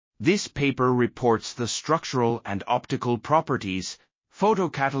This paper reports the structural and optical properties,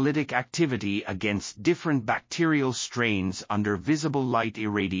 photocatalytic activity against different bacterial strains under visible light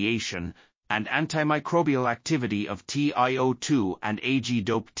irradiation, and antimicrobial activity of TiO2 and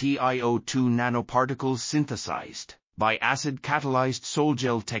Ag-doped TiO2 nanoparticles synthesized by acid-catalyzed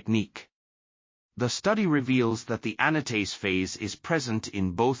sol-gel technique. The study reveals that the anatase phase is present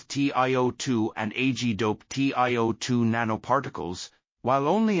in both TiO2 and Ag-doped TiO2 nanoparticles, while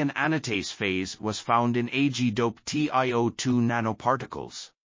only an anatase phase was found in Ag-doped TiO2 nanoparticles.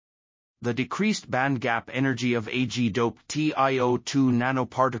 The decreased band gap energy of Ag-doped TiO2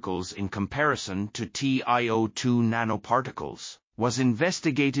 nanoparticles in comparison to TiO2 nanoparticles was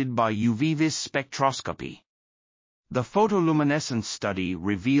investigated by UV-vis spectroscopy. The photoluminescence study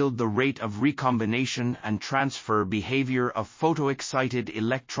revealed the rate of recombination and transfer behavior of photoexcited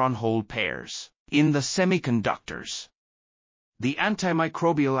electron-hole pairs in the semiconductors. The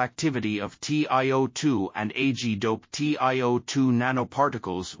antimicrobial activity of TiO2 and Ag-doped TiO2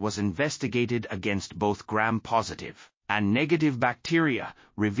 nanoparticles was investigated against both gram-positive and negative bacteria,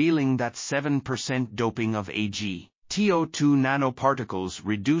 revealing that 7% doping of Ag-TiO2 nanoparticles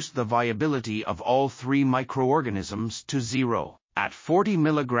reduced the viability of all three microorganisms to 0 at 40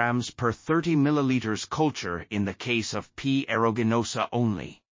 mg per 30 ml culture in the case of P. aeruginosa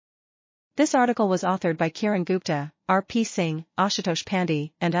only. This article was authored by Kiran, Gupta, R.P. Singh, Ashutosh,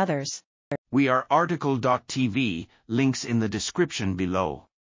 Pandey, and others. We are RTCLTV, links in the description below.